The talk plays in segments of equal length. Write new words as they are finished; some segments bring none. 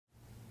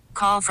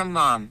call from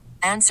mom.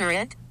 Answer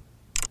it.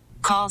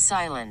 Call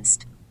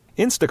silenced.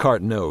 Instacart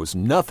knows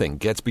nothing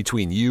gets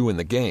between you and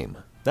the game.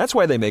 That's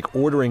why they make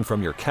ordering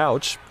from your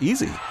couch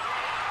easy.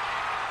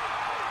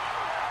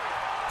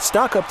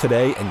 Stock up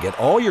today and get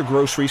all your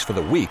groceries for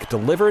the week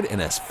delivered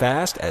in as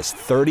fast as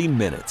 30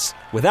 minutes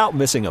without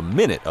missing a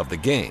minute of the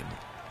game.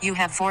 You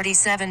have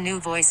 47 new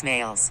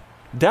voicemails.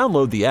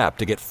 Download the app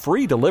to get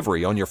free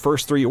delivery on your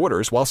first 3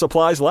 orders while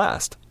supplies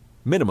last.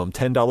 Minimum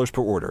 $10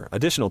 per order.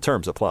 Additional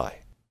terms apply.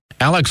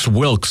 Alex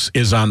Wilkes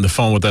is on the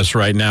phone with us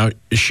right now.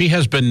 She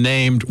has been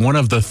named one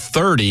of the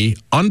 30,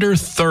 under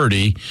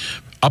 30,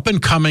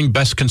 up-and-coming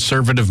best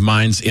conservative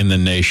minds in the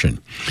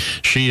nation.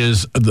 She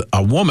is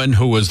a woman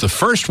who was the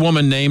first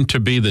woman named to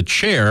be the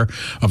chair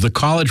of the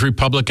College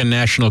Republican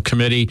National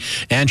Committee,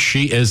 and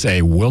she is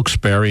a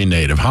Wilkes-Barre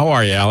native. How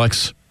are you,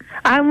 Alex?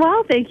 I'm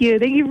well, thank you.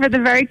 Thank you for the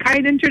very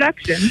kind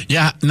introduction.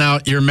 Yeah, now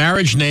your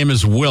marriage name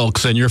is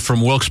Wilkes, and you're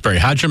from Wilkes-Barre.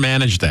 How'd you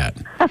manage that?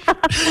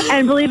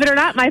 And believe it or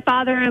not, my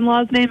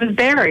father-in-law's name is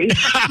Barry.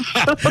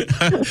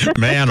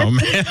 Man, oh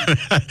man.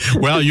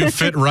 Well, you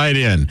fit right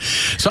in.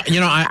 So,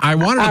 I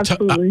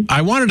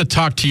wanted to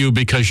talk to you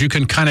because you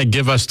can kind of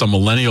give us the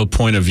millennial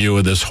point of view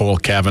of this whole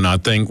Kavanaugh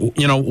thing.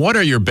 What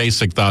are your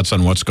basic thoughts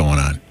on what's going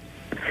on?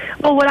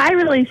 Well, what I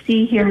really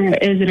see here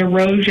is an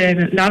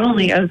erosion not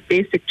only of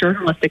basic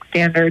journalistic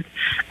standards,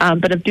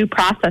 but of due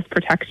process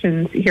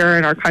protections here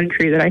in our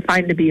country that I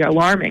find to be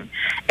alarming.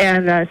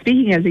 And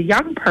speaking as a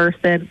young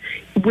person,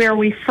 where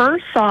we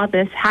first saw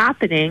this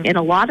happening, and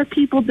a lot of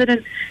people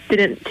didn't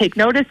take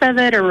notice of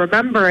it or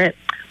remember it,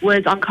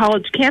 was on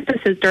college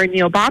campuses during the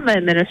Obama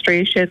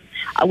administration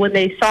when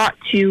they sought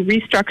to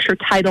restructure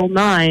Title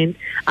IX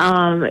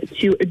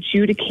to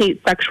adjudicate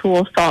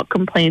sexual assault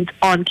complaints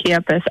on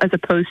campus as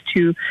opposed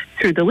to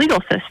through the legal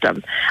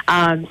system.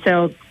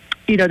 So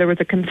there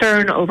was a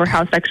concern over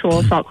how sexual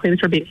assault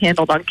claims were being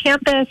handled on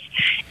campus,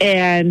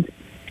 and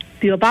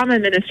the Obama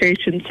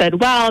administration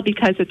said, well,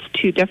 because it's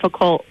too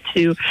difficult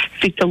to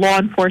speak to law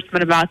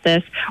enforcement about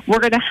this, we're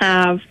going to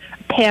have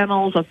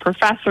panels of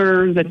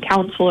professors and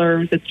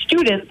counselors and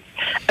students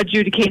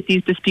adjudicate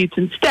these disputes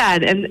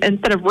instead. And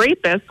instead of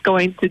rapists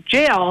going to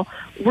jail,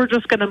 we're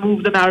just going to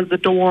move them out of the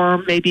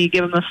dorm, maybe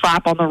give them a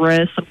slap on the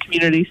wrist, some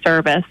community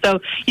service. So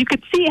you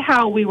could see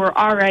how we were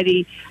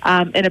already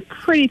in a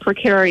pretty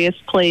precarious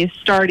place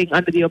starting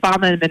under the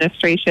Obama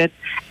administration.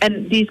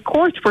 And these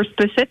courts were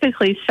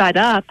specifically set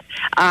up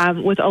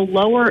with a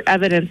lower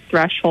evidence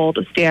threshold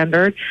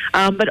standard,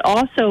 but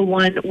also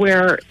one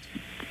where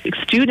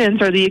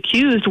students or the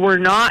accused were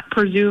not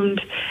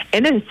presumed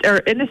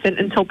innocent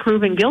until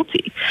proven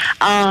guilty.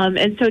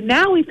 And so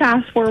now we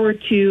fast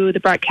forward to the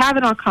Brett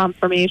Kavanaugh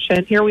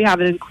confirmation. Here we have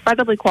an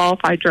incredibly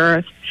qualified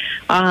jurist,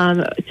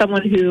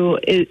 someone who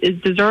is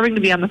deserving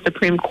to be on the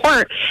Supreme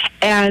Court.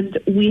 And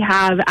we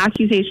have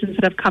accusations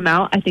that have come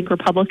out. I think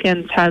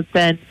Republicans have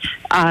been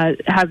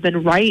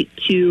right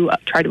to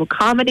try to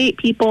accommodate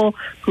people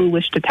who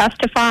wish to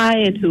testify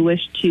and who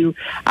wish to,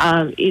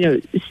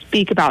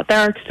 speak about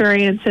their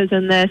experiences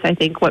in this. I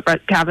think what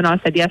Brett Kavanaugh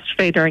said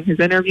yesterday during his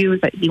interview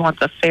is that he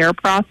wants a fair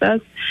process.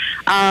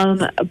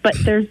 But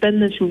there's been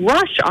this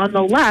rush on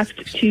the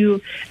left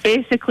to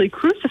basically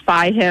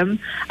crucify him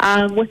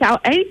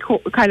without any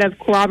kind of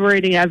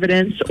corroborating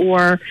evidence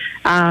or,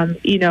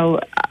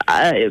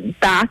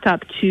 back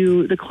up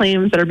to the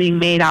claims that are being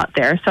made out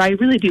there. So I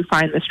really do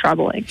find this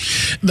troubling.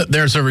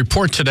 There's a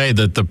report today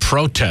that the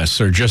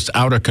protests are just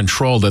out of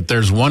control, that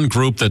there's one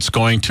group that's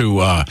going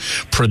to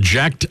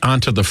project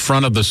onto the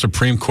front of the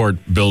Supreme Court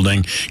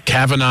building,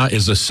 Kavanaugh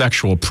is a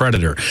sexual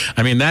predator.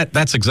 I mean,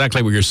 that's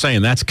exactly what you're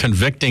saying. That's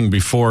convicting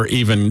before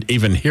even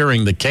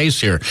hearing the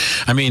case here.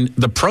 I mean,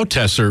 the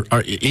protests are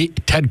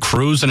Ted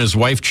Cruz and his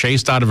wife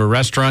chased out of a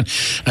restaurant.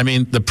 I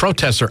mean, the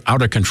protests are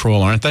out of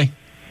control, aren't they?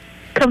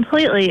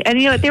 Completely. And,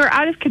 they were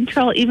out of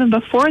control even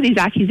before these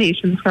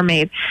accusations were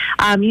made.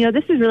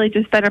 This has really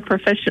just been a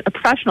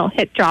professional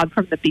hit job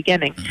from the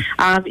beginning.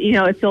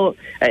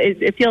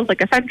 It feels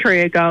like a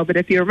century ago, but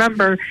if you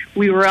remember,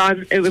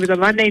 it was a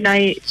Monday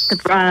night.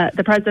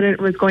 The president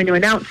was going to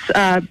announce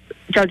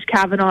Judge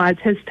Kavanaugh as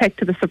his pick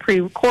to the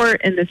Supreme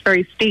Court in this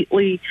very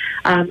stately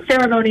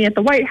ceremony at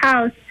the White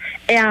House.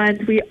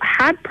 And we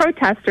had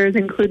protesters,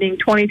 including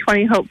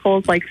 2020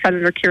 hopefuls like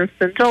Senator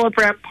Kirsten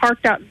Gillibrand,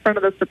 parked out in front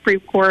of the Supreme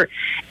Court.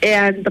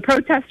 And the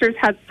protesters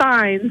had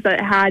signs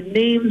that had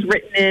names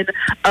written in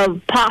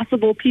of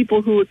possible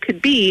people who it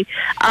could be.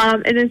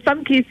 And in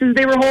some cases,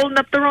 they were holding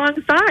up the wrong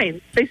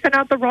signs. They sent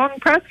out the wrong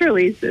press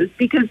releases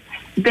because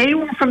they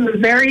were from the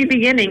very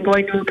beginning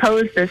going to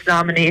oppose this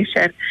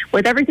nomination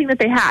with everything that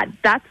they had.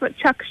 That's what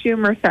Chuck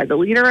Schumer said, the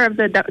leader of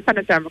the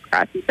Senate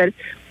Democrats. He said,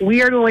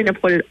 we are going to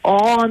put it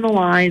all on the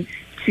line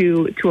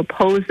to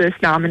oppose this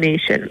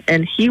nomination.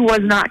 And he was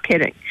not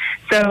kidding.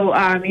 So,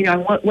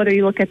 whether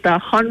you look at the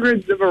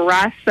hundreds of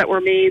arrests that were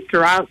made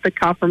throughout the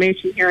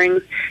confirmation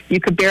hearings, you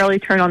could barely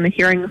turn on the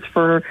hearings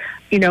for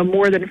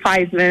more than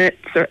 5 minutes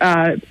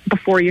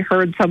before you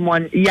heard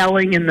someone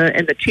yelling in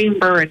the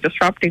chamber and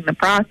disrupting the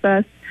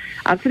process.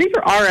 So these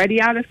are already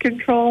out of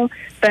control.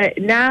 But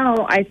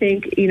now I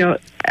think,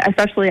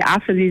 especially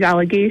after these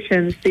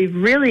allegations, they've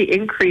really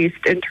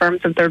increased in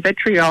terms of their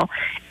vitriol.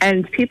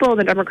 And people in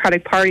the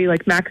Democratic Party,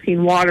 like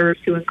Maxine Waters,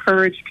 who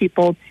encourage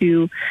people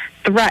to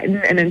threaten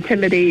and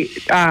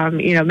intimidate,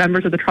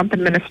 members of the Trump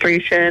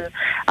administration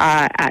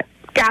at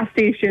gas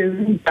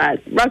stations, at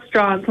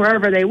restaurants,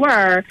 wherever they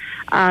were,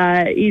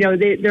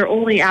 they're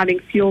only adding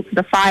fuel to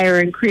the fire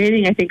and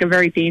creating, I think, a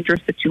very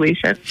dangerous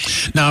situation.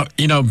 Now,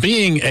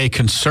 being a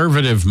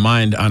conservative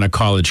mind on a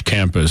college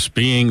campus,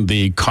 being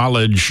the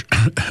college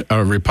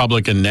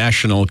Republican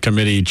National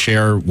Committee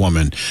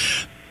chairwoman,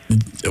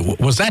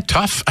 was that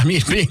tough? I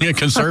mean, being a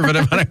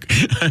conservative on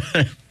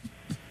a...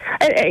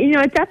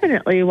 It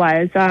definitely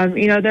was.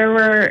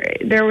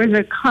 There was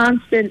a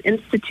constant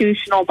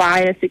institutional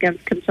bias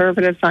against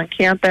conservatives on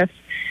campus.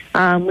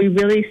 We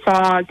really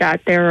saw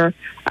that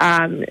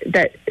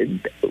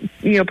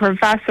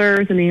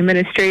professors and the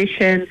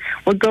administration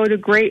would go to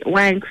great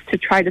lengths to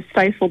try to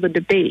stifle the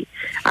debate.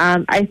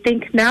 I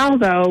think now,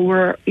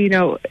 though,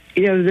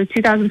 the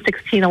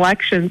 2016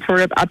 election sort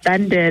of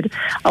upended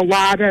a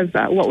lot of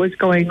what was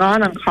going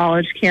on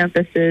college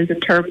campuses in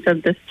terms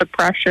of the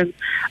suppression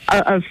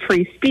of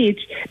free speech.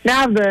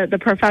 Now the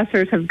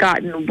professors have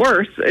gotten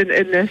worse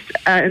in this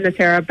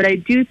era, but I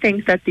do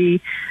think that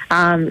the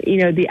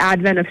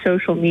advent of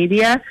social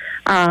media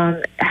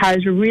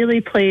has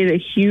really played a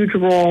huge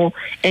role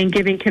in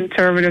giving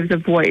conservatives a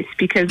voice,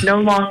 because no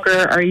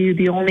longer are you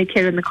the only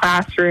kid in the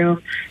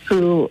classroom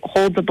who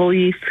holds a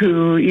belief,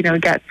 who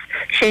gets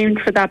shamed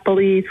for that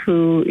belief,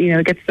 who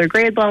gets their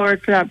grade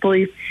lowered for that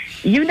belief.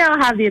 You now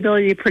have the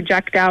ability to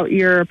project out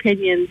your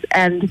opinions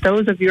and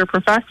those of your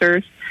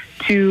professors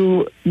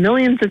to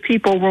millions of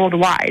people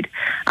worldwide,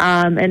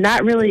 and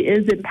that really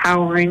is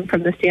empowering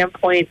from the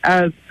standpoint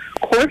of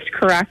course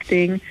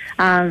correcting,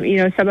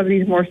 some of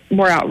these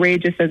more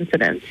outrageous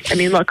incidents. I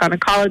mean, look, on a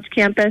college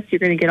campus, you're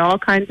going to get all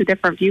kinds of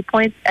different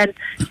viewpoints, and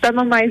some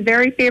of my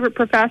very favorite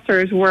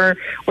professors were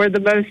the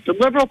most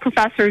liberal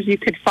professors you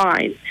could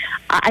find.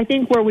 I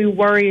think where we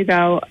worry,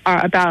 though,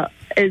 about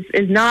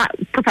is not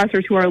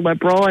professors who are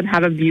liberal and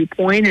have a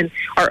viewpoint and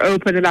are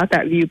open about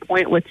that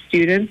viewpoint with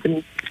students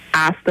and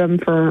ask them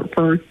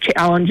for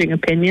challenging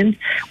opinions.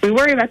 We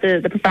worry about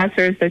the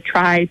professors that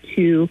try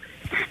to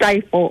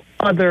stifle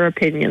other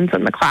opinions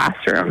in the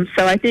classroom.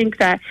 So I think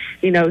that,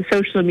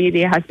 social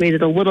media has made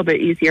it a little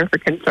bit easier for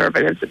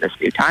conservatives in this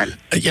new time.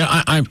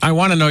 Yeah, I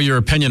want to know your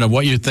opinion of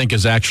what you think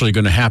is actually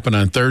going to happen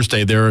on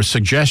Thursday. There are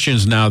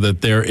suggestions now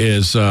that there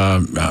is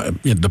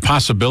the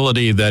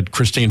possibility that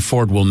Christine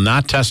Ford will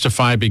not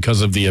testify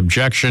because of the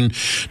objection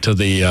to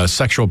the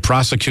sexual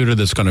prosecutor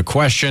that's going to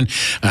question.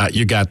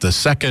 You got the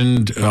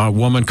second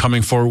woman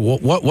coming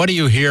forward. What do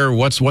you hear?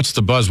 What's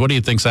the buzz? What do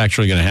you think is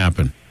actually going to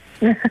happen?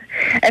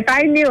 If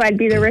I knew, I'd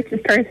be the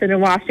richest person in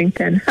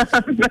Washington.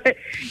 But,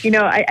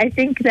 I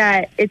think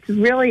that it's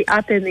really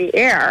up in the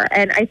air.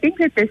 And I think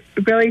that this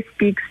really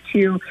speaks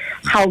to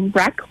how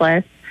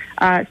reckless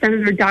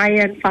Senator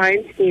Dianne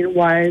Feinstein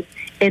was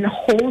in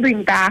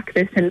holding back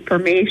this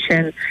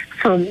information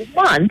for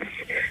months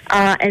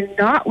and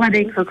not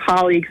letting her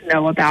colleagues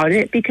know about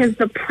it, because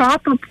the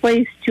proper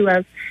place to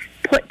have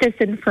put this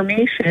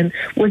information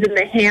was in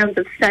the hands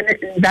of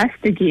Senate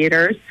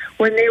investigators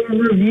when they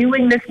were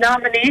reviewing this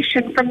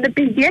nomination from the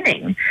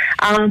beginning.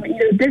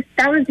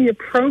 That was the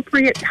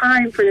appropriate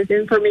time for this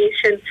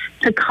information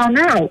to come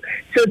out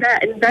so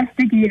that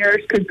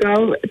investigators could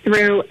go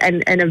through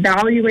and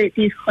evaluate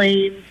these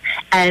claims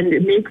and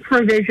make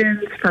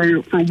provisions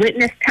for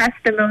witness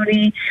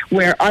testimony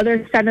where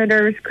other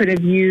senators could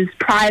have used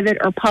private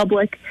or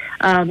public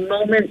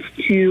moments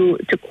to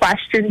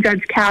question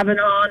Judge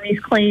Kavanaugh on these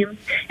claims.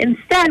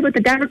 Instead, what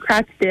the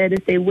Democrats did is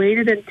they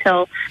waited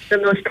until the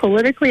most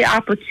politically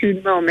opportune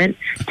moment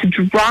to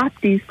drop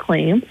these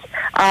claims,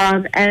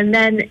 and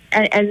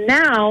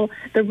now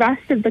the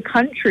rest of the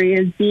country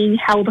is being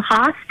held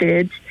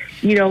hostage,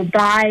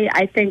 by,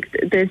 I think,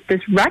 this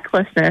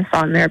recklessness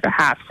on their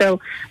behalf. So,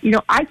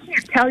 I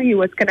can't tell you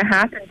what's going to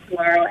happen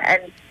tomorrow,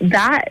 and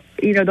that,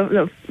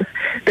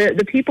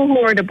 the people who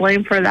are to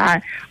blame for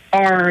that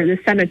are the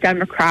Senate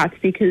Democrats,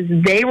 because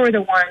they were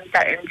the ones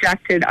that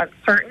injected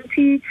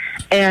uncertainty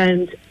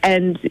and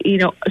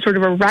sort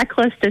of a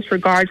reckless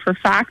disregard for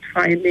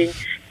fact-finding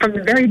from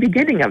the very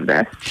beginning of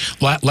this.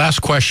 Last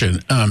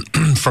question.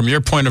 From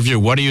your point of view,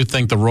 what do you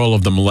think the role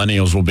of the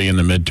millennials will be in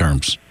the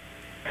midterms?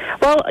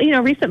 Well,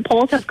 recent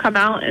polls have come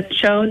out and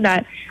shown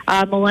that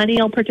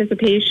millennial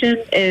participation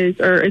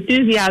or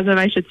enthusiasm,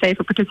 I should say,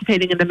 for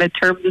participating in the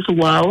midterms is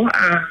low.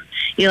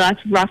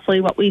 That's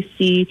roughly what we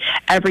see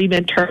every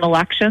midterm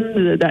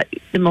election, that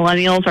the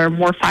millennials are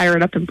more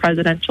fired up in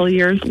presidential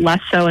years,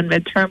 less so in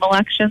midterm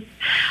elections.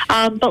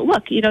 But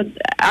look,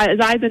 as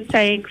I've been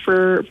saying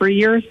for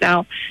years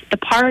now, the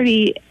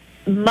party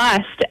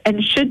must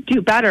and should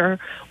do better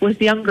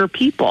with younger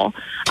people.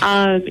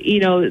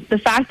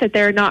 The fact that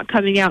they're not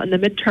coming out in the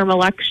midterm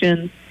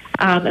elections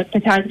and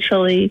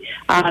potentially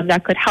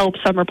that could help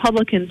some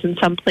Republicans in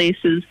some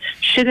places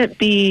shouldn't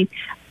be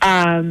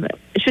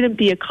shouldn't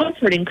be a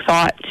comforting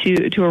thought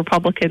to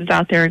Republicans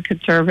out there and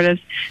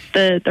conservatives.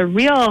 The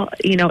real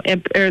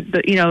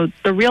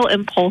the real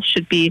impulse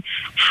should be,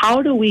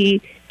 how do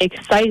we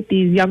excite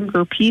these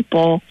younger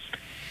people,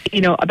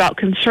 about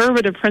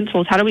conservative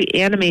principles? How do we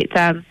animate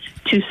them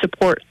to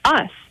support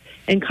us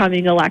in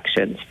coming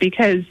elections?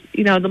 Because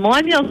the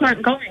millennials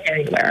aren't going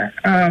anywhere.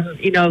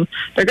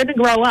 They're going to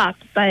grow up,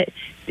 but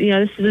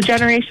this is a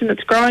generation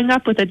that's growing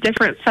up with a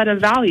different set of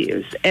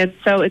values, and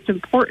so it's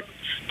important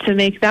to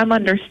make them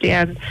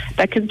understand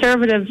that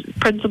conservative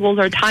principles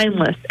are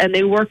timeless and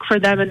they work for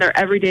them in their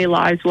everyday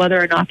lives, whether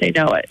or not they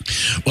know it.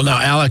 Well, now,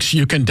 Alex,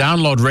 you can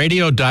download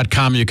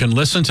radio.com. You can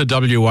listen to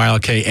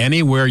WYLK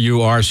anywhere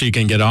you are, so you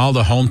can get all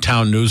the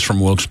hometown news from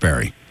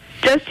Wilkes-Barre.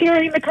 Just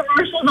hearing the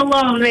commercials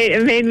alone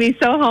made me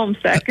so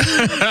homesick.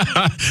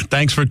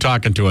 Thanks for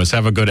talking to us.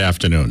 Have a good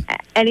afternoon.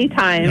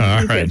 Anytime.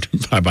 All right.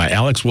 Bye-bye.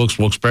 Alex Wilkes,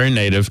 Wilkes-Barre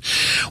native,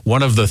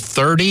 one of the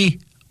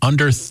 30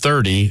 under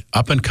 30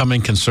 up-and-coming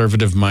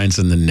conservative minds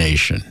in the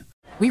nation.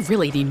 We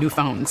really need new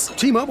phones.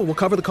 T-Mobile will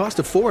cover the cost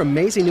of 4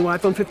 amazing new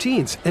iPhone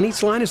 15s, and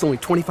each line is only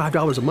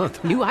 $25 a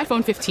month. New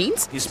iPhone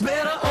 15s? It's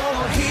better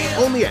over here.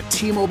 Only at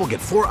T-Mobile,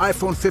 get 4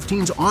 iPhone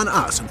 15s on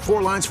us and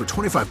 4 lines for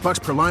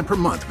 $25 per line per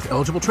month with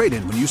eligible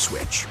trade-in when you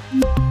switch.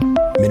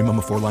 Minimum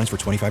of 4 lines for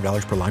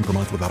 $25 per line per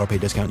month with autopay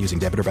discount using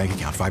debit or bank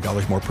account.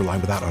 $5 more per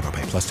line without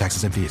autopay, plus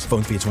taxes and fees.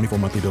 Phone fee at 24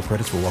 monthly bill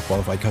credits for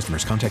well-qualified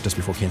customers. Contact us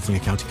before canceling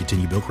account to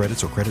continue bill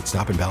credits or credit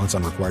stop and balance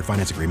on required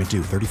finance agreement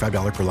due.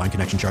 $35 per line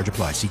connection charge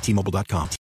applies. See T-Mobile.com.